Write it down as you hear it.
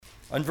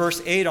On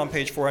verse 8 on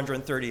page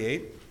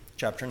 438,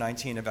 chapter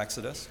 19 of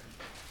Exodus,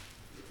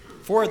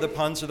 4 of the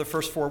puns are the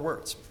first 4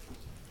 words.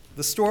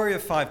 The story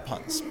of 5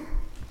 puns.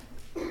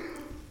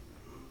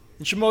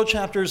 In Shemot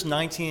chapters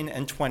 19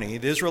 and 20,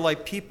 the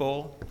Israelite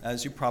people,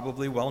 as you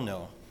probably well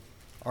know,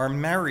 are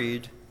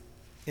married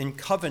in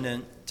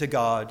covenant to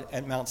God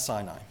at Mount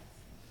Sinai.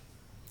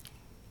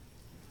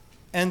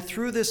 And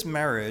through this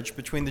marriage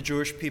between the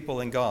Jewish people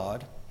and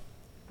God,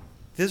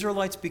 the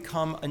Israelites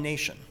become a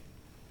nation.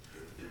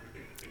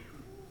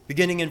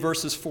 Beginning in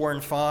verses 4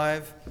 and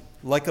 5,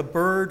 like a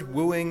bird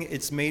wooing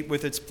its mate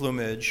with its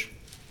plumage,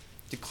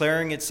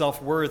 declaring itself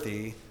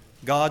worthy,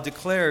 God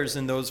declares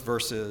in those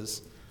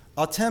verses,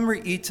 Atem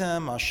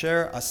ri'item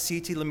asher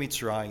asiti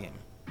lemitzrayim,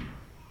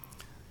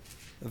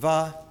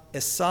 va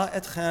esa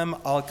etchem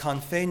al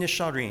kanfei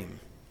nisharim,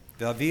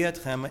 ve'avi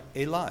etchem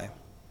elai.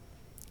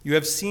 You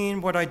have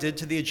seen what I did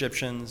to the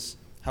Egyptians,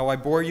 how I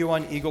bore you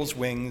on eagle's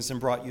wings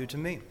and brought you to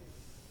me.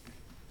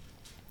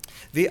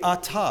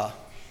 Ve'ata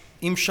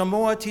im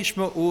shamoa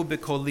tishma'u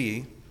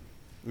bekoli,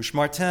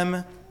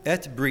 ushmartem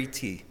et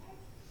briti,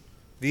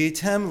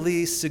 ve'item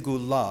li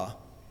sigula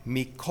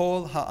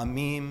mikol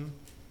ha'amim,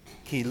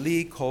 ki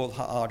li kol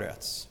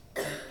ha'aretz.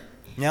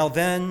 Now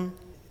then,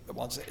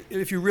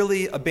 if you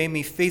really obey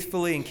me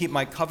faithfully and keep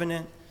my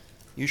covenant,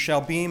 you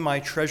shall be my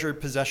treasured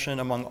possession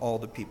among all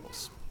the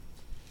peoples.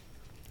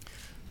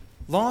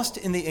 Lost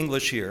in the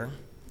English here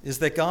is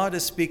that God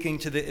is speaking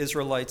to the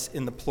Israelites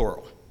in the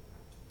plural.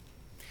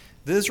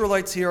 The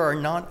Israelites here are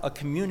not a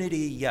community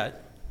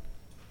yet,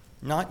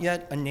 not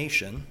yet a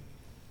nation,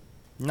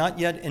 not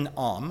yet an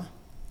Am.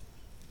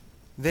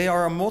 They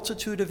are a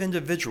multitude of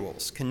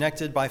individuals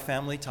connected by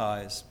family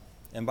ties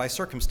and by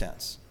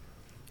circumstance.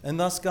 And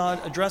thus God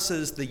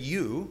addresses the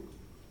you,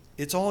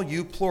 it's all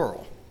you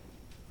plural.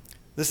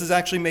 This is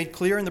actually made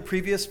clear in the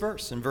previous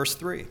verse, in verse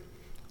 3.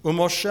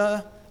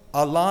 Umoshe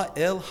Allah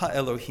el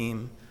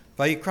ha'elohim,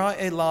 vayikra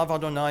elav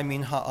Adonai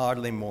min ha'ar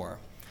lemor,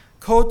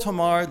 ko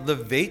tomar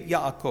levet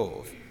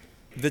Yaakov,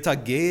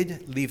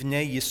 v'taged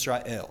livnei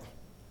Yisrael.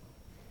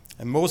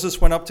 And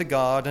Moses went up to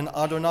God, and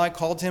Adonai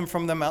called him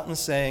from the mountain,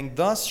 saying,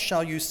 Thus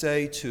shall you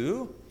say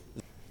to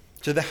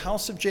the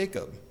house of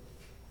Jacob,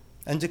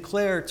 and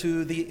declare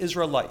to the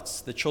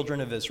Israelites, the children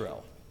of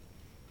Israel.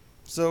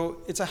 So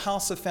it's a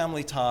house of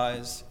family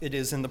ties. It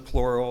is in the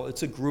plural.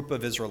 It's a group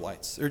of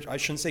Israelites. Or I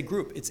shouldn't say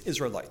group, it's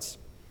Israelites.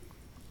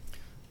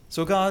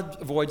 So God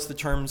avoids the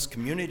terms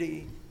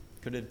community,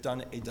 could have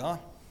done Edah,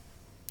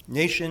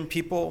 nation,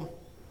 people.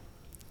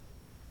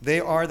 They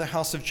are the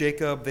house of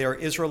Jacob. They are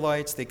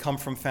Israelites. They come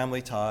from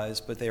family ties,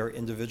 but they are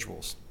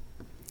individuals.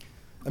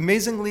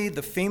 Amazingly,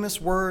 the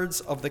famous words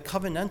of the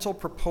covenantal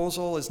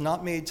proposal is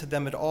not made to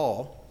them at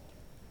all,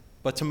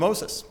 but to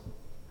Moses.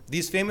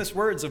 These famous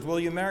words of, will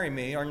you marry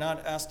me, are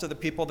not asked to the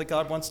people that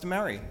God wants to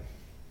marry.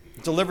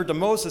 It's delivered to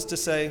Moses to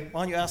say,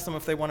 why don't you ask them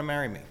if they want to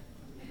marry me?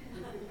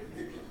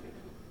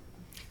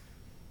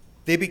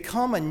 They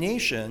become a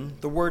nation.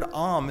 The word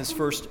Am is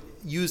first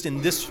used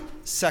in this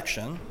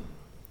section,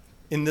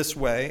 in this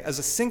way, as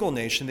a single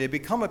nation. They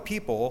become a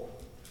people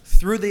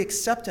through the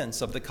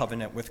acceptance of the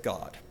covenant with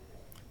God.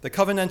 The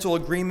covenantal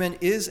agreement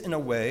is, in a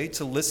way,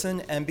 to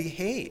listen and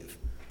behave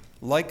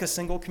like a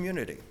single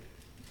community,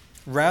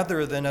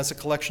 rather than as a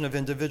collection of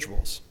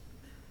individuals.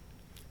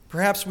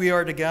 Perhaps we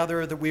are to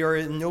gather that we are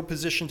in no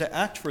position to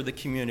act for the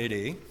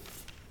community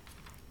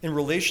in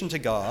relation to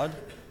God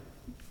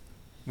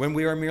when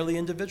we are merely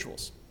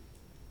individuals.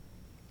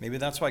 Maybe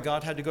that's why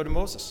God had to go to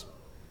Moses.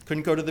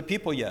 Couldn't go to the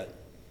people yet.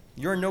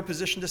 You're in no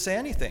position to say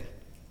anything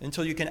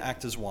until you can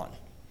act as one.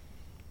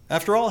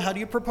 After all, how do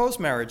you propose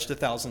marriage to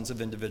thousands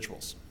of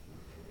individuals?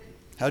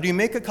 How do you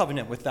make a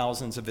covenant with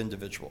thousands of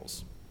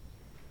individuals?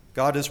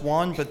 God is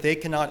one, but they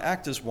cannot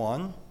act as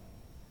one.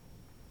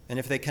 And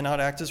if they cannot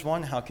act as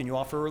one, how can you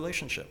offer a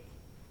relationship?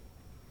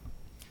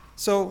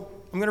 So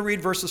I'm going to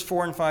read verses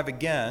 4 and 5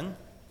 again,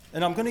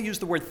 and I'm going to use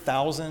the word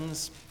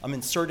thousands. I'm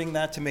inserting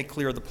that to make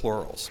clear the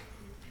plurals.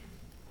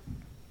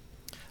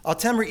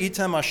 Atem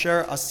ri'item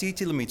asher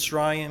asiti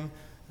lemitzrayim,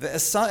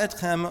 ve'esa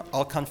etchem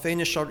al kanfei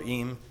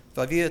nisharim,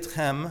 v'avi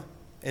etchem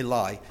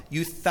elai.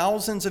 You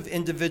thousands of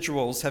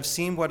individuals have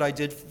seen what I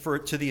did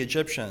to the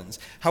Egyptians,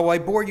 how I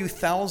bore you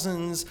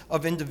thousands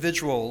of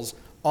individuals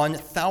on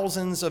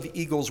thousands of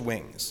eagle's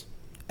wings,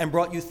 and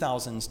brought you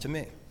thousands to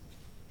me.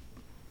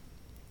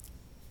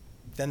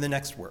 Then the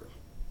next word.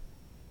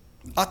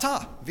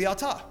 Ata,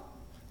 vi'ata.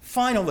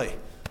 Finally,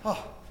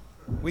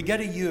 we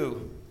get a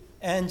you,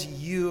 and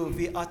you,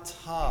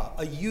 vi'ata,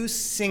 a you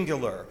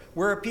singular.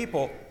 We're a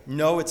people.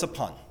 No, it's a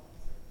pun.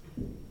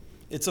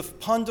 It's a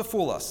pun to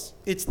fool us.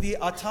 It's the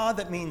ata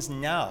that means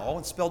now.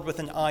 It's spelled with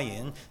an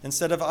ayin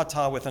instead of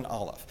ata with an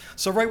aleph.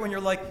 So right when you're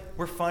like,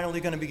 we're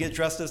finally going to be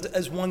addressed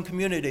as one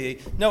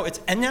community, no, it's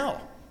and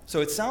now.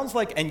 So it sounds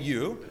like and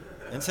you,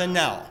 and it's and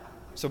now.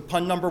 So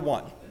pun number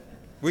 1.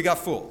 We got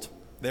fooled.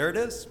 There it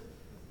is.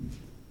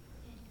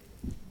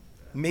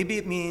 Maybe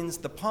it means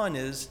the pun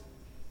is,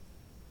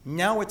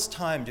 now it's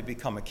time to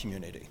become a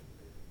community.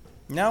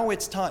 Now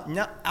it's time,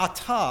 now,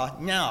 ata,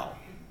 now.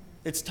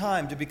 It's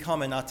time to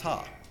become an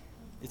ata.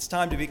 It's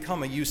time to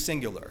become a you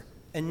singular,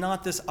 and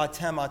not this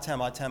atem, atem,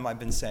 atem I've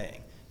been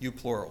saying, you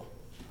plural.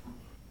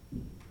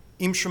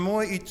 Im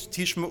shmoi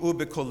tishma'u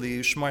bekoli,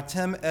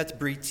 shmartem et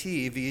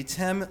briti,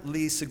 v'item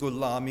li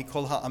segula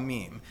mikol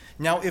ha'amim.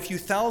 Now, if you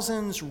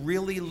thousands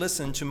really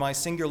listen to my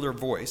singular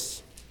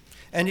voice,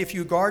 and if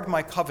you guard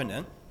my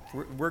covenant,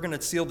 we're going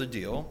to seal the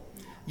deal,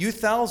 you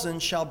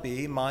thousands shall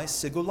be my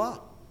segula,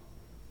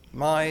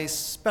 my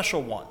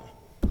special one,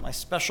 my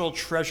special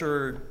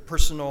treasured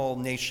personal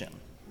nation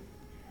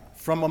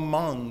from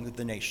among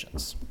the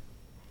nations.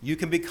 You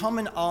can become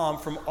an Am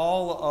from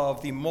all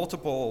of the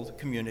multiple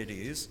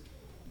communities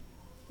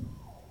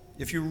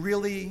if you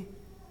really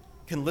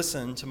can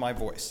listen to my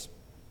voice.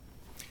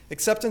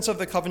 Acceptance of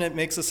the covenant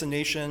makes us a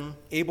nation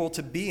able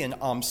to be an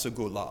Am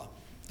Segula,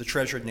 the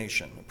treasured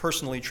nation, a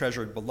personally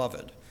treasured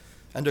beloved,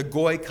 and a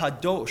Goy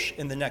Kadosh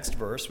in the next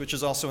verse, which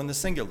is also in the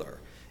singular,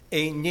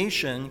 a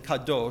nation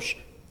Kadosh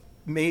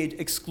made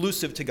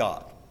exclusive to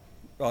God.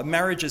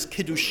 Marriage is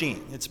Kiddushin.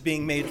 It's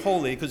being made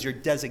holy because you're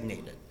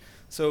designated.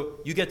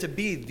 So you get to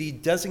be the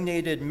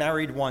designated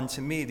married one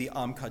to me, the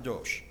Am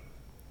Kadosh.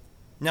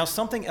 Now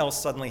something else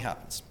suddenly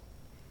happens.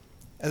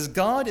 As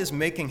God is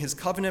making his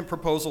covenant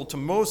proposal to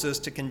Moses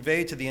to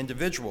convey to the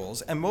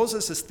individuals, and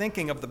Moses is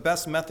thinking of the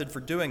best method for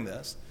doing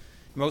this,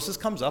 Moses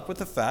comes up with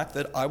the fact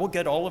that I will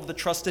get all of the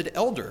trusted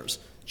elders,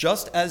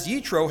 just as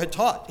Yitro had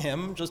taught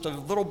him just a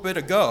little bit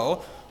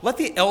ago. Let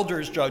the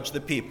elders judge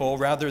the people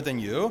rather than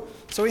you.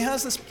 So he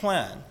has this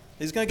plan.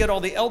 He's going to get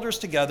all the elders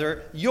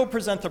together. You'll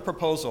present the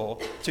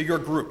proposal to your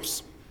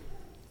groups.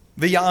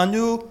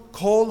 V'ya'anu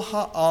kol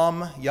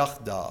ha'am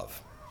yachdav.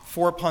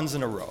 4 puns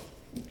in a row.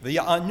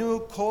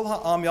 V'ya'anu kol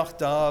ha'am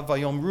yachdav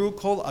vayomru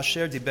kol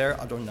asher diber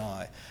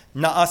Adonai.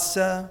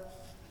 Na'aseh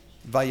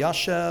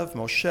vayashev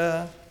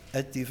Moshe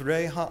et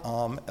divrei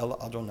ha'am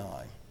el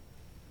Adonai.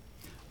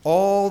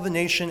 All the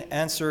nation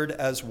answered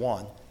as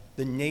one.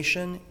 The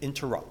nation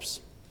interrupts.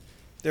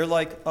 They're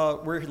like,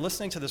 we're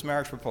listening to this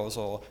marriage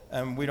proposal,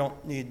 and we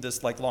don't need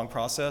this long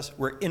process.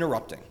 We're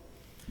interrupting.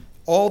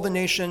 All the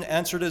nation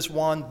answered as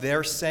one.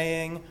 They're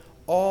saying,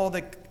 all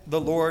that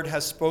the Lord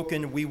has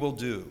spoken, we will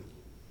do.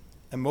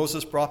 And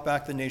Moses brought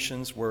back the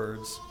nation's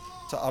words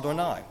to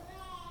Adonai.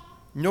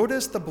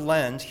 Notice the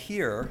blend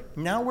here.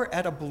 Now we're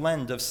at a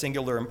blend of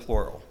singular and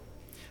plural.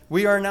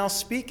 We are now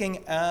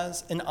speaking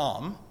as an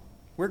Am.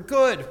 We're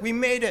good. We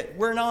made it.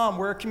 We're an Am.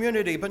 We're a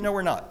community. But no,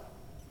 we're not.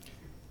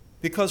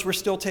 Because we're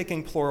still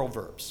taking plural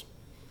verbs.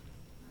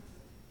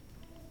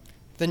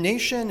 The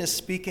nation is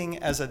speaking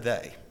as a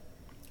they.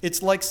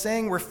 It's like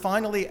saying we're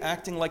finally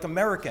acting like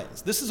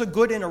Americans. This is a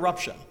good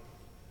interruption.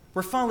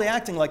 We're finally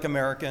acting like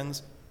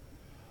Americans,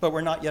 but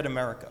we're not yet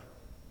America.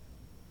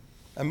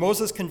 And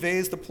Moses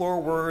conveys the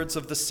plural words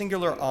of the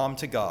singular Am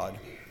to God.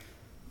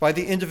 By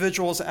the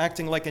individuals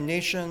acting like a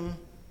nation,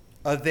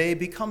 a they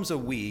becomes a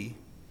we,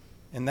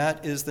 and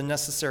that is the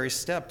necessary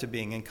step to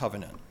being in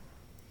covenant.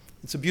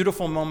 It's a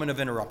beautiful moment of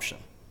interruption.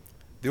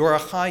 The Or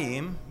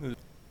HaChaim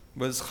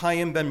was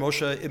Chaim ben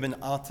Moshe ibn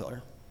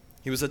Atar.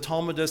 He was a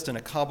Talmudist and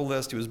a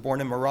Kabbalist. He was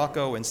born in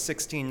Morocco in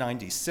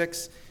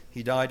 1696.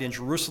 He died in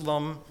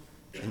Jerusalem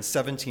in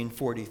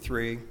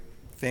 1743,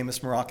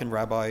 famous Moroccan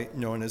rabbi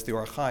known as the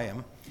Or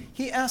HaChaim.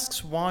 He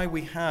asks why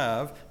we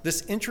have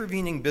this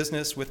intervening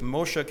business with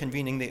Moshe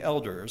convening the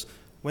elders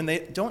when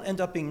they don't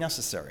end up being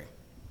necessary.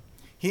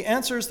 He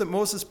answers that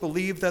Moses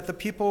believed that the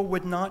people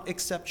would not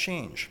accept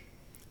change.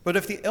 But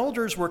if the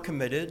elders were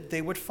committed,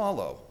 they would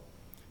follow.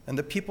 And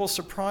the people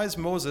surprised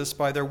Moses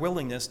by their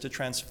willingness to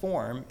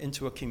transform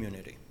into a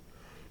community.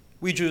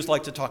 We Jews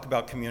like to talk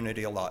about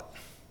community a lot.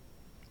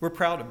 We're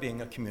proud of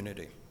being a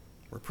community.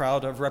 We're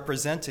proud of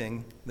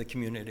representing the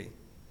community.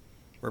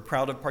 We're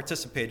proud of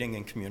participating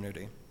in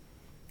community.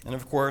 And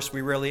of course,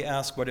 we rarely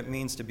ask what it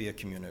means to be a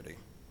community.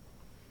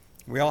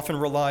 We often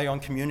rely on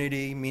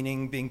community,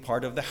 meaning being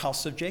part of the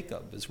house of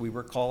Jacob, as we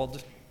were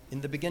called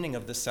in the beginning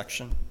of this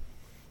section,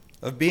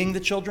 of being the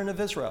children of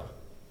Israel,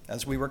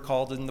 as we were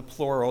called in the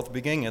plural at the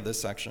beginning of this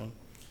section.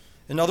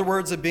 In other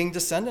words, of being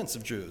descendants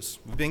of Jews,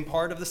 of being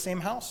part of the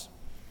same house.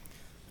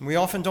 And we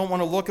often don't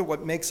want to look at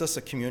what makes us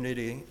a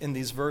community in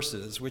these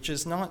verses, which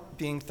is not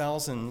being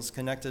thousands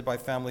connected by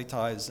family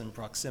ties and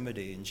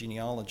proximity and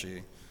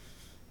genealogy,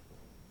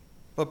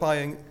 but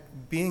by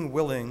being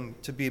willing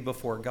to be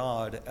before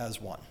God as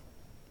one.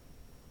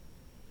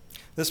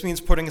 This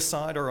means putting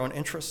aside our own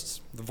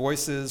interests, the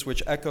voices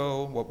which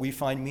echo what we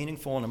find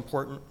meaningful and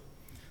important,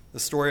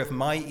 the story of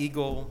my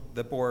eagle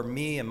that bore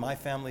me and my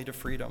family to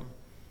freedom,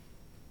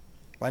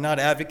 by not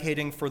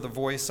advocating for the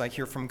voice I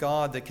hear from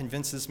God that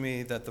convinces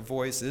me that the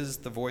voice is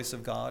the voice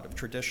of God, of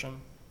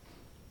tradition.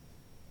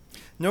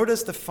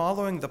 Notice that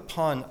following the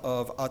pun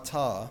of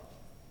ata,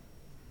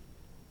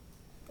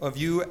 of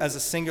you as a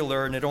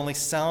singular, and it only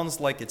sounds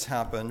like it's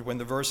happened when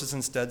the verse is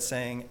instead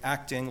saying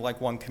acting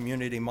like one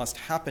community must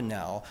happen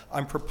now.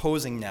 I'm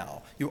proposing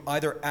now. You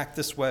either act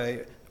this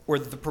way or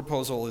the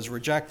proposal is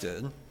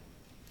rejected.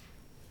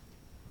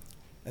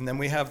 And then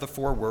we have the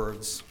 4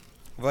 words,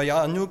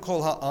 Vayanu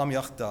kol ha'am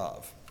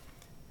yachdav.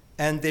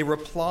 and they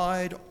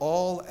replied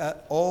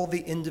all the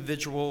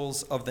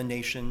individuals of the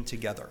nation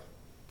together.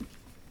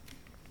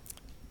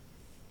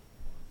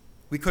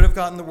 We could have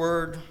gotten the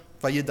word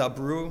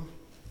vayidabru,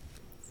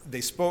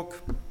 they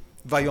spoke,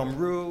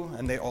 vayomru,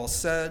 and they all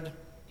said,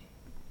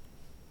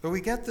 but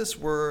we get this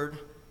word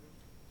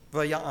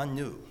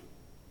vaya'anu.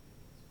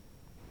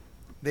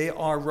 They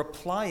are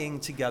replying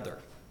together.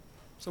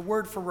 It's a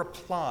word for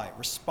reply,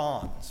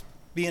 respond,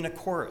 be in a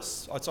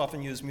chorus. It's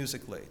often used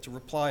musically, to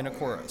reply in a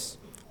chorus.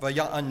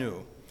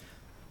 Vaya'anu.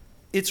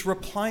 It's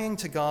replying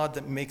to God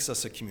that makes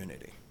us a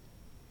community.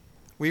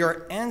 We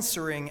are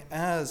answering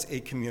as a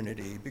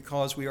community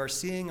because we are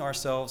seeing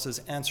ourselves as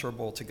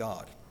answerable to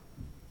God.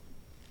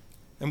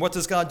 And what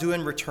does God do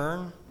in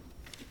return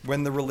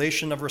when the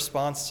relation of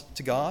response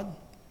to God?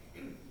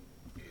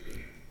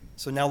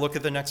 So now look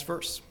at the next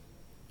verse.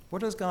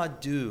 What does God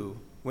do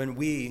when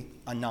we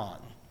anan,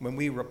 when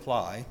we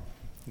reply?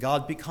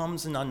 God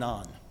becomes an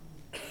anan.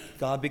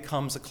 God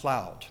becomes a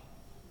cloud.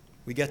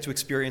 We get to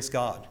experience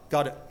God.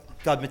 God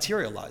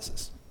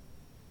materializes.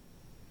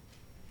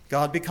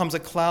 God becomes a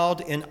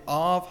cloud in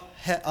Av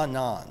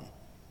He'anan.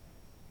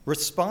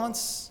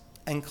 Response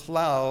and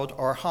cloud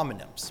are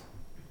homonyms.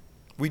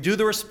 We do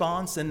the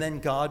response and then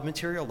God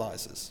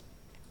materializes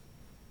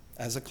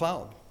as a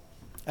cloud.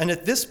 And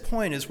at this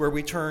point is where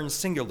we turn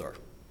singular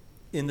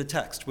in the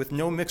text with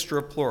no mixture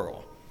of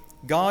plural.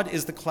 God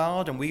is the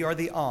cloud and we are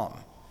the Am.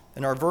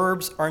 And our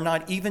verbs are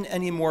not even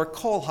anymore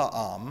kol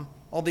ha'am,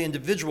 all the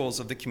individuals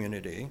of the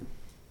community,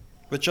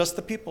 but just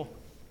the people,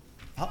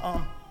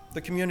 ha'am, the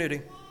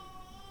community.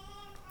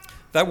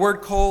 That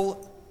word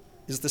kol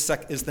is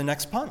the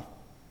next pun.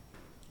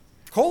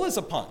 Kol is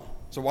a pun.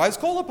 So why is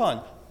kol a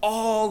pun?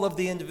 All of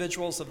the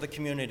individuals of the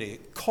community.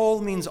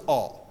 Kol means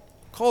all.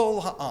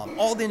 Kol ha'am,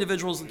 all the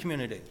individuals of the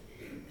community.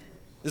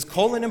 Is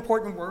kol an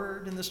important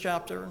word in this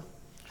chapter?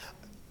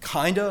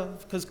 Kind of,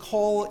 because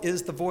kol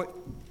is the voice,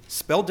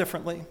 spelled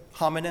differently,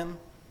 homonym.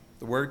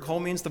 The word kol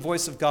means the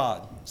voice of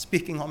God,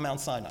 speaking on Mount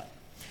Sinai.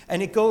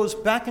 And it goes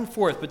back and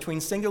forth between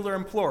singular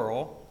and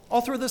plural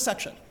all through this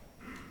section.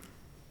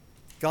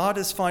 God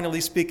is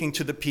finally speaking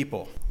to the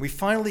people. We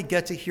finally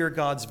get to hear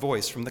God's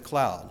voice from the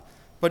cloud.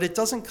 But it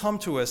doesn't come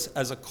to us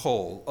as a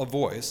kol, a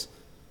voice,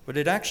 but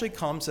it actually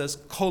comes as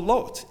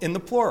kolot in the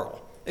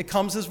plural. It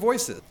comes as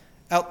voices.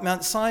 At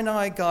Mount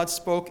Sinai, God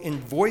spoke in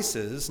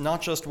voices,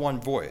 not just one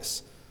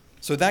voice.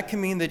 So that can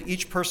mean that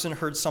each person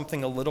heard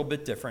something a little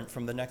bit different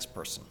from the next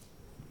person.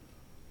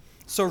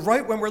 So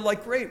right when we're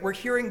like, great, we're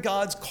hearing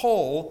God's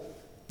kol,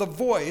 the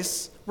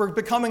voice, we're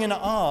becoming an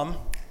am,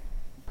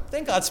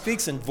 then God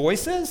speaks in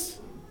voices,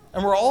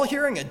 and we're all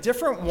hearing a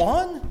different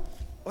one?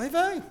 Oy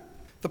vey.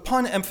 The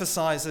pun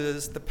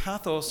emphasizes the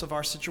pathos of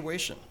our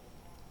situation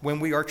when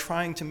we are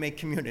trying to make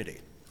community.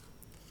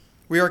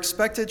 We are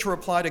expected to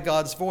reply to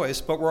God's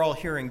voice, but we're all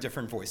hearing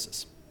different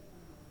voices.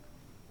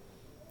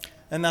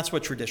 And that's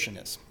what tradition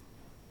is.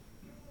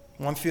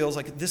 One feels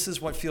like, this is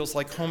what feels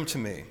like home to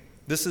me.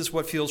 This is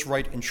what feels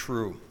right and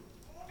true.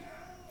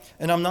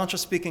 And I'm not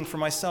just speaking for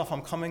myself.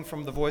 I'm coming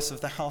from the voice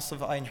of the house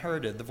of I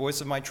inherited, the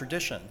voice of my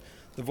tradition,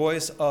 the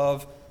voice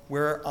of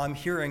where I'm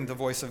hearing the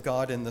voice of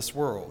God in this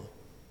world.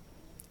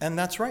 And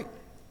that's right.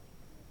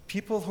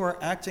 People who are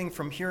acting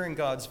from hearing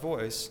God's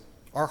voice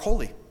are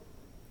holy.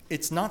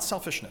 It's not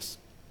selfishness.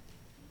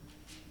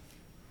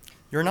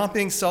 You're not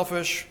being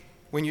selfish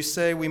when you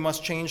say we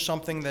must change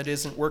something that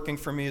isn't working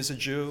for me as a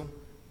Jew.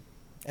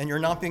 And you're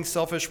not being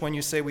selfish when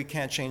you say we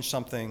can't change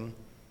something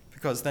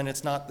because then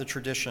it's not the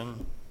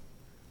tradition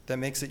that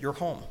makes it your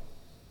home.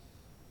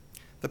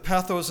 The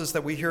pathos is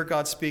that we hear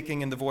God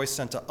speaking in the voice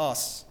sent to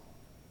us,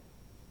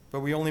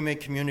 but we only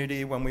make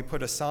community when we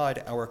put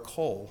aside our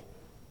kol,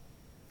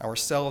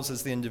 ourselves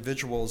as the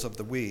individuals of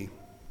the we,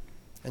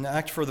 and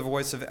act for the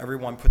voice of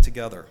everyone put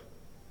together.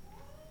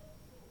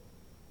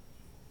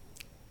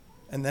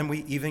 And then we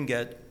even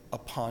get a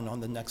pun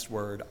on the next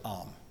word,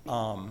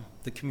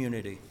 the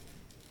community.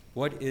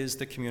 What is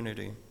the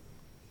community?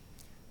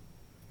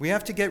 We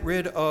have to get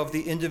rid of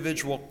the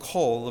individual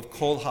kol of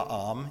kol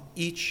ha'am,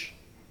 each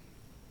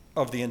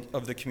of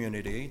the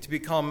community, to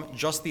become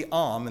just the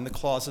am in the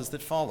clauses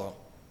that follow.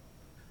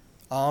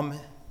 Am,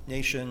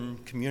 nation,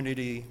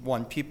 community,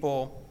 one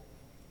people.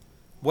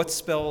 What's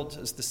spelled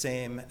is the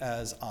same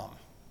as am,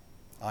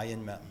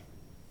 ayin mem.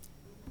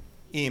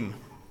 Im,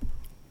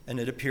 and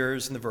it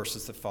appears in the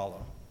verses that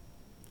follow.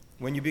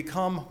 When you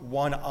become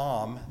one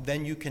am,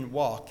 then you can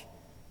walk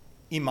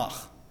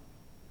imach.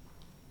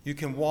 You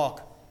can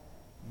walk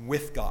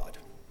with God,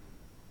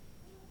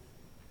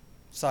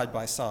 side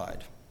by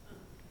side,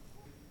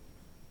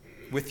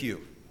 with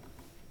you.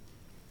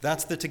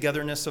 That's the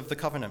togetherness of the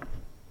covenant.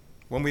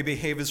 When we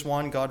behave as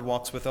one, God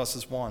walks with us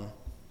as one.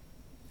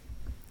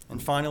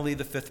 And finally,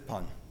 the fifth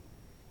pun,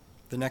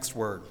 the next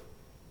word.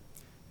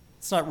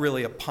 It's not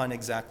really a pun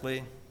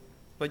exactly,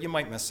 but you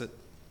might miss it.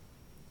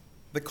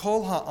 The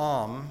kol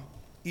ha'am,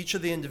 each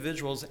of the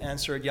individuals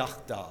answered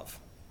yachdav.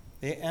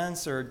 They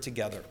answered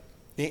together.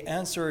 They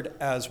answered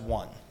as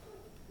one.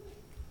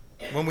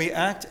 When we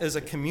act as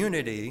a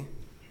community,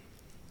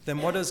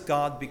 then what does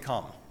God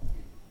become?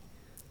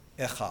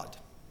 echad.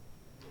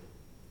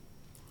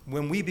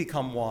 When we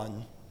become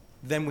one,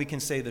 then we can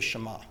say the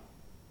Shema,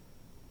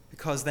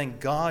 because then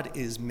God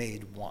is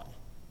made one.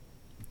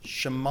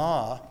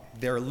 Shema,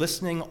 they're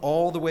listening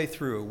all the way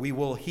through. We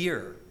will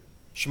hear,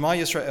 Shema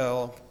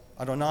Yisrael,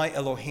 Adonai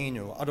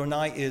Eloheinu.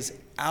 Adonai is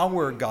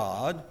our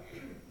God.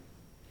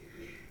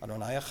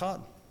 Adonai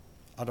echad.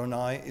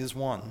 Adonai is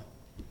one.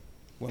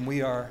 When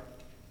we are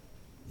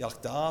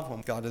Yachdav,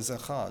 when God is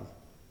echad.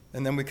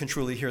 And then we can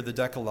truly hear the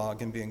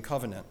Decalogue and be in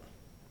covenant.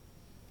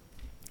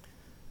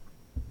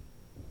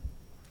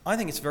 I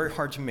think it's very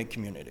hard to make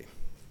community.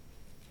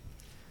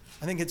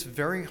 I think it's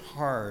very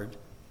hard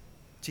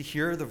to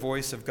hear the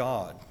voice of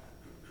God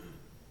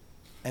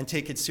and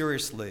take it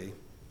seriously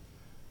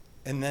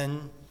and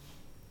then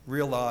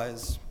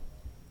realize,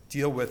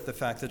 deal with the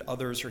fact that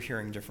others are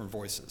hearing different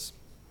voices.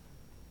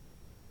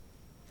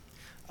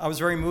 I was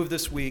very moved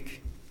this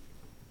week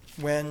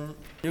when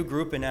a new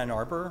group in Ann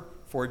Arbor,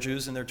 4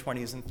 Jews in their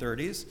 20s and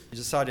 30s,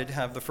 decided to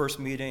have the first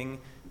meeting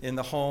in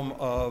the home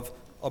of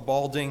a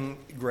balding,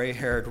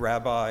 gray-haired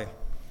rabbi.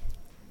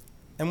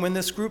 And when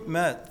this group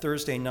met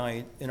Thursday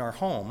night in our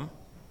home,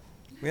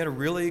 we had a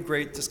really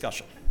great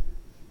discussion.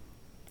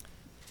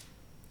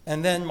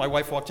 And then my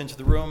wife walked into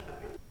the room,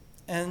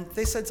 and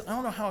they said, I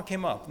don't know how it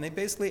came up. And they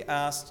basically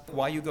asked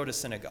why you go to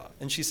synagogue.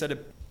 And she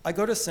said, I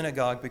go to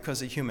synagogue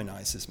because it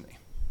humanizes me.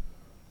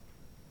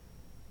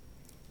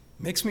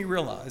 Makes me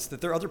realize that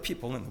there are other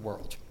people in the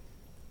world.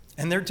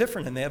 And they're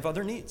different, and they have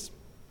other needs.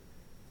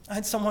 I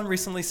had someone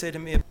recently say to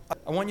me,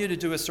 I want you to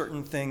do a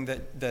certain thing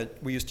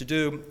that we used to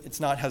do.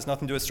 Has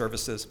nothing to do with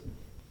services,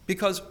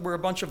 because we're a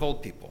bunch of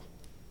old people.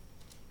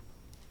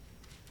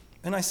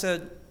 And I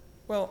said,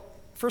 well,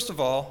 first of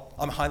all,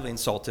 I'm highly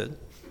insulted,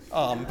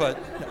 but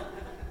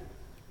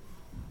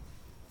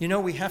no.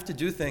 We have to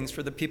do things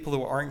for the people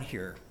who aren't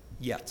here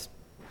yet.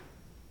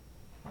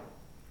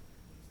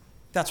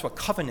 That's what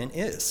covenant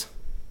is.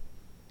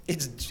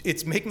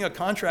 It's making a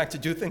contract to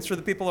do things for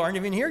the people who aren't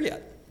even here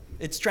yet.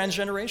 It's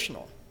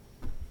transgenerational.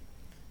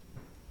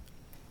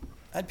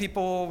 I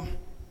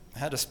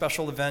had a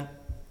special event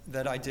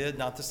that I did,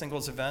 not the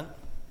singles event,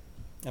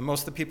 and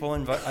most of the people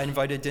I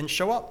invited didn't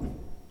show up.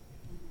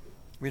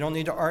 We don't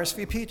need to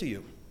RSVP to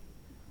you.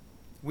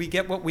 We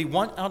get what we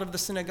want out of the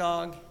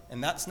synagogue,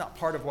 and that's not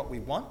part of what we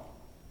want.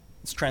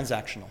 It's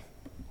transactional.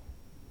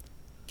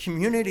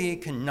 Community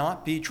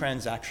cannot be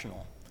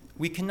transactional.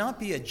 We cannot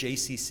be a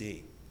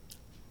JCC.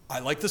 I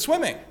like the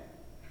swimming.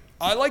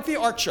 I like the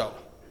art show.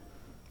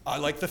 I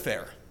like the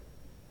fair.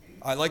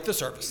 I like the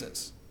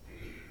services.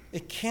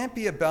 It can't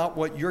be about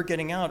what you're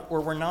getting out, or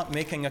we're not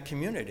making a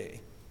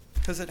community,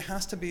 because it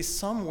has to be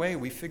some way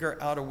we figure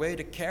out a way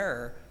to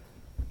care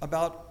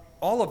about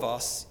all of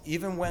us,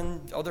 even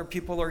when other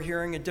people are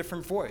hearing a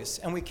different voice.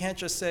 And we can't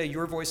just say,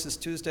 your voice is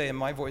Tuesday and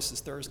my voice is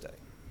Thursday.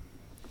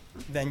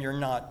 Then you're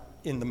not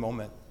in the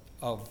moment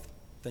of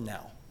the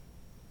now.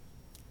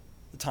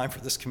 The time for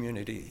this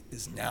community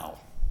is now.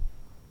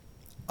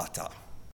 Ata.